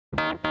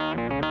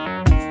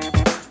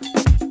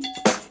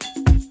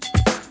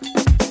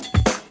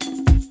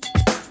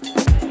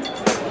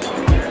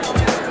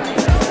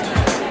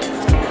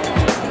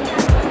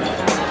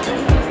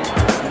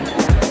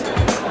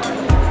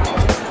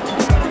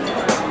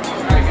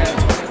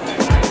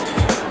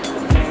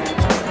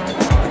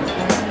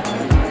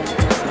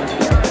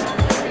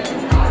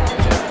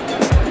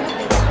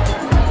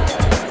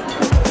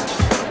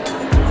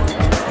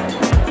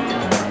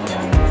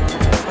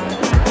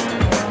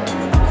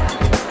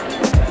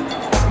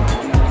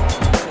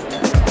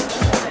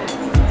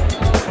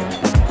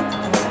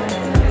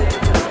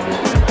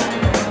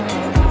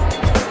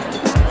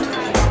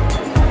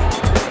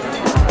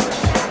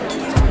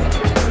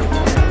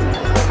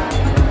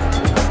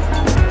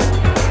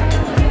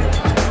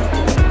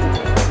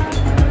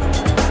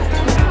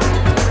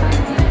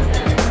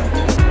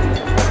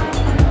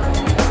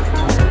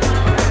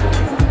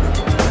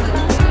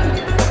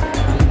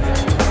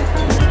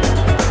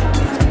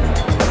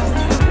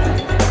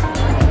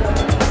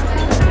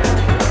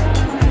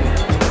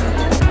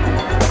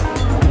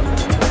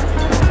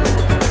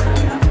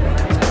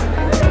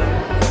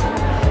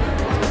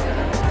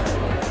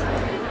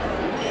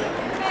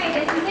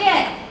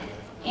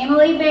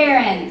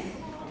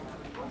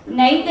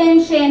Nathan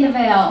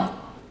Shandeville,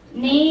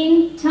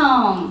 Neen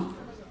Tong,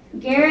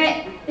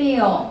 Garrett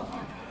Thiel,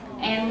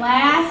 and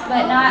last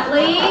but not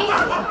least,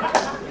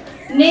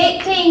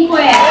 Nick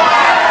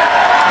Tinquist.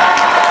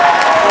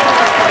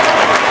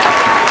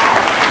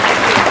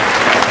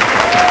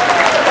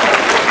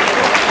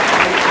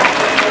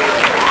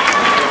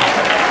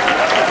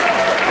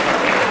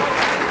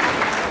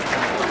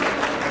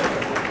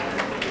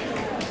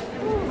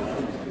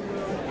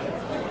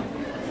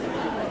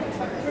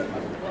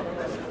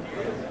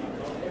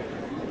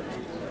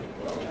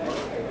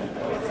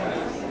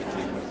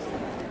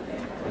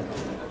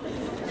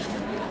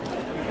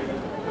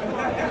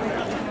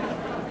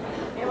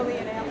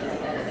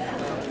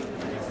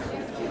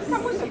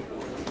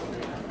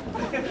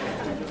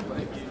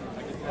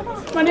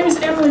 My name is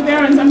Emily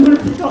Barons. I'm going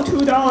to pick out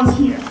 $2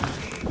 here.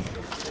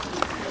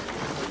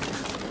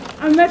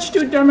 I'm matched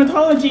to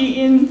dermatology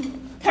in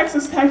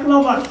Texas Tech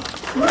Lubbock.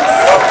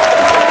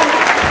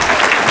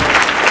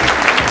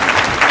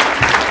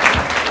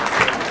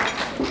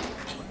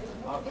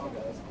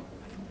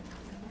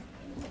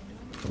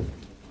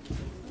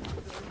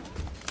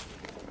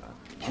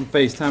 I'm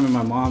FaceTiming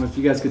my mom. If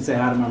you guys could say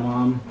hi to my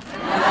mom.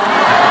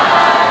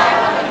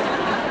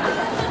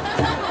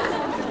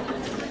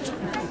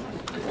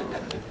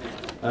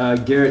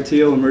 Garrett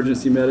Thiel,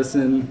 Emergency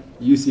Medicine,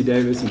 UC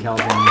Davis in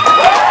California.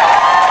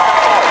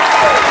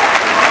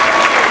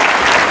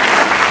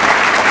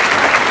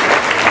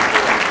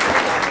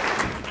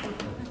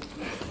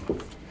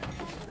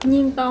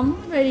 Nhiên Tống,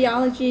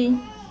 Radiology.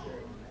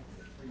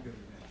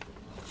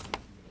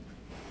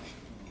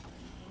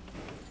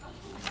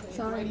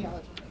 Sorry.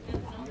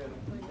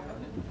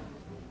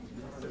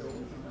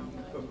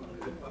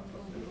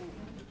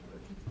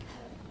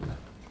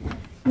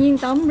 Nhiên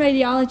Tống,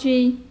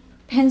 Radiology.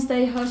 Penn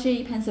State,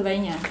 Hershey,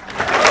 Pennsylvania.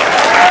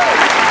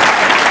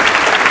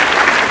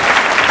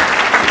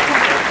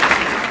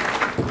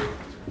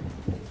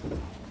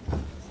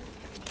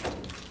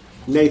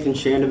 Nathan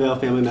Shandeville,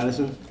 Family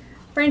Medicine.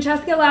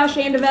 Francesca Lau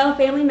Shandeville,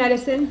 Family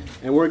Medicine.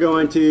 And we're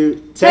going to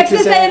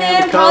Texas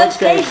A&M College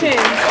Station.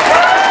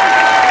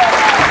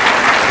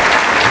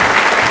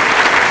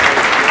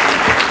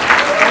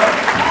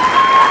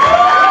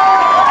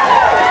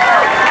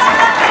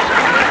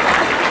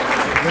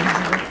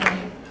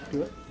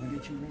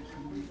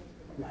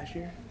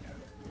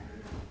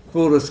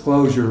 Full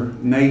disclosure,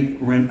 Nick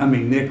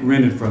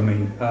rented from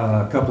me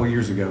a couple of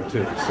years ago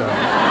too. So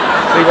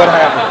see what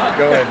happens.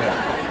 Go ahead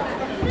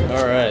now.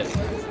 All right.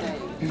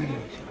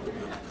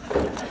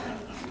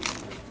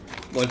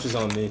 Lunch is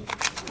on me.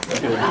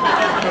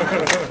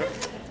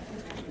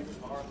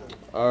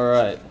 All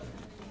right.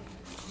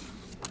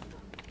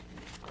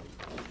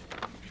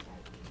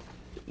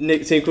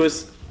 Nick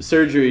Tinquist,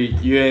 surgery,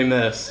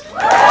 UAMS.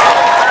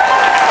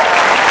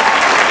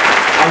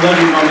 I love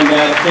you, Mom and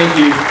Dad. Thank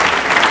you.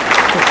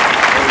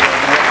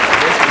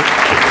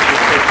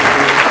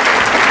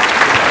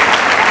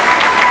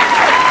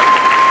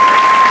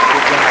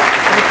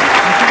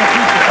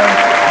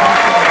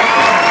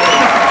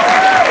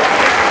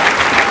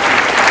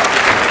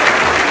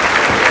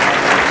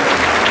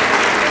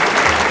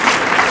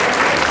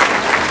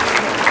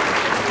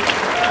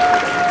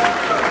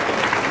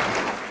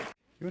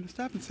 You want to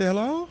stop and say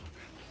hello?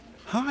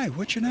 Hi,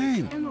 what's your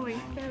name? Emily.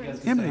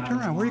 Emily, turn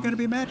around. Where are you going to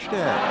be matched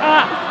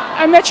at?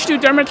 I'm matched to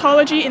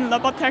dermatology in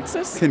Lubbock,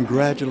 Texas.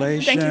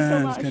 Congratulations. Thank you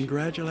so much.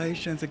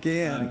 Congratulations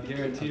again.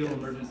 Garrett Thiel,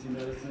 Emergency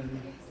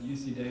Medicine,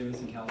 UC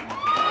Davis in California.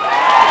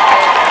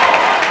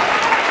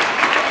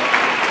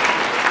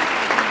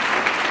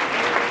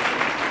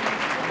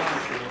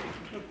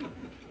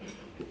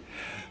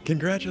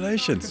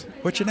 Congratulations.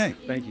 What's your name?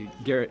 Thank you.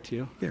 Garrett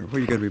Thiel. Here, where are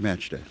you going to be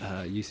matched at?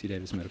 UC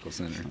Davis Medical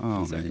Center.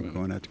 Oh, man, you're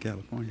going out to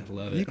California. I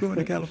love it. You going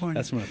to California?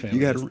 That's my family.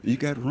 You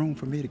got room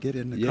for me to get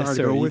in the yes, car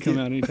sir. to go with you?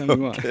 Come out anytime you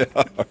want. Okay,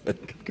 all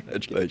right.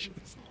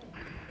 Congratulations.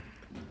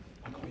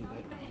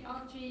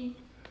 Radiology,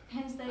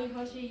 Penn State,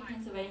 Hershey,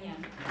 Pennsylvania.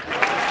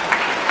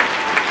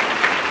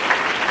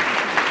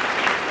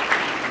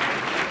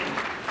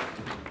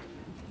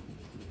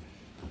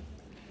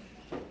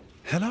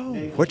 Hello.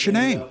 What's your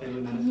name?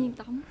 Nhiên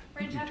Tống.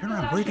 Turn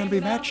around. Where are you going to be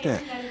matched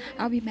at?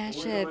 I'll be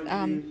matched at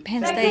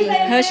Penn State,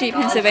 Hershey,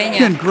 Pennsylvania.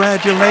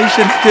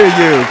 Congratulations to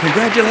you.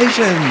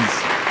 Congratulations.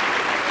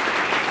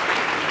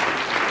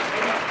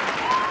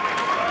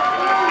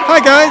 Hi,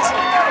 guys.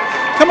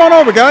 Come on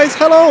over, guys.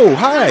 Hello.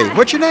 Hi.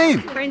 What's your name?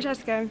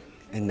 Francesca.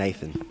 And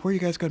Nathan. Where are you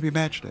guys going to be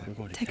matched at? We're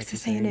going to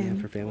Texas A&M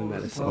for Family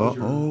Medicine.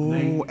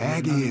 Oh,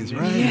 Aggies,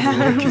 right?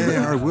 Yeah. Okay,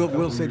 all right,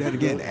 we'll say that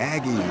again.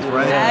 Aggies,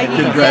 right?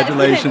 Aggies.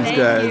 Congratulations, Thank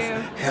guys.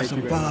 you. Have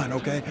some fun,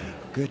 okay?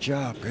 Good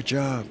job, good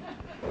job.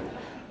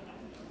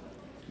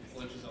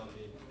 Lunch is on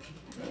me.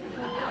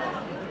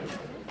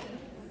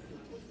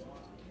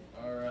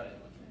 All right.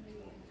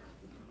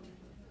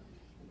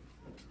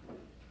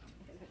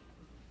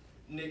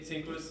 Nick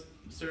Tinquist,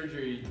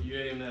 surgery,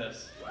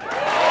 UAMS.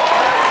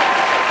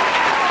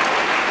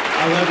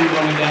 I love you,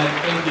 Mom and Dad.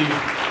 Thank you.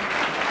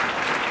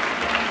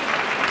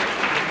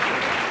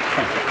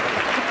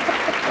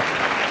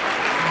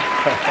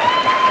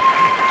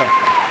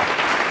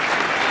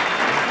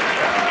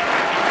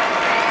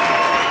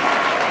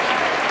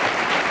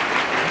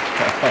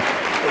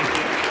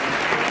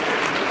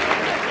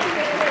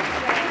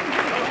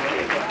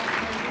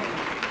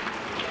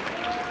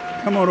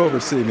 Come on over,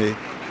 see me.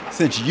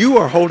 Since you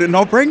are holding,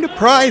 no, bring the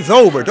prize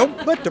over. Don't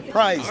put the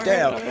prize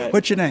down.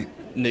 What's your name?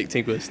 Nick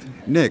Tinquist.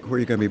 Nick, where are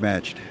you going to be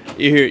matched?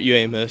 You're here at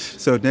UAMS.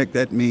 So, Nick,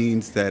 that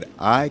means that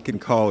I can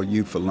call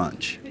you for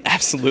lunch.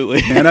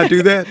 Absolutely. Can I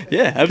do that?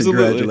 Yeah,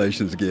 absolutely.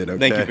 Congratulations again.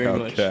 Okay. Thank you very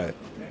much.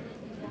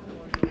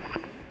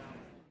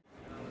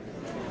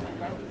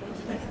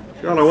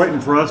 Y'all are waiting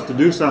for us to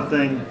do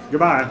something.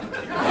 Goodbye.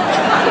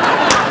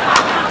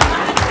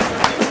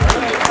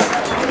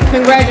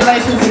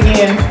 Congratulations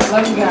again.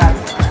 Love you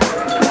guys.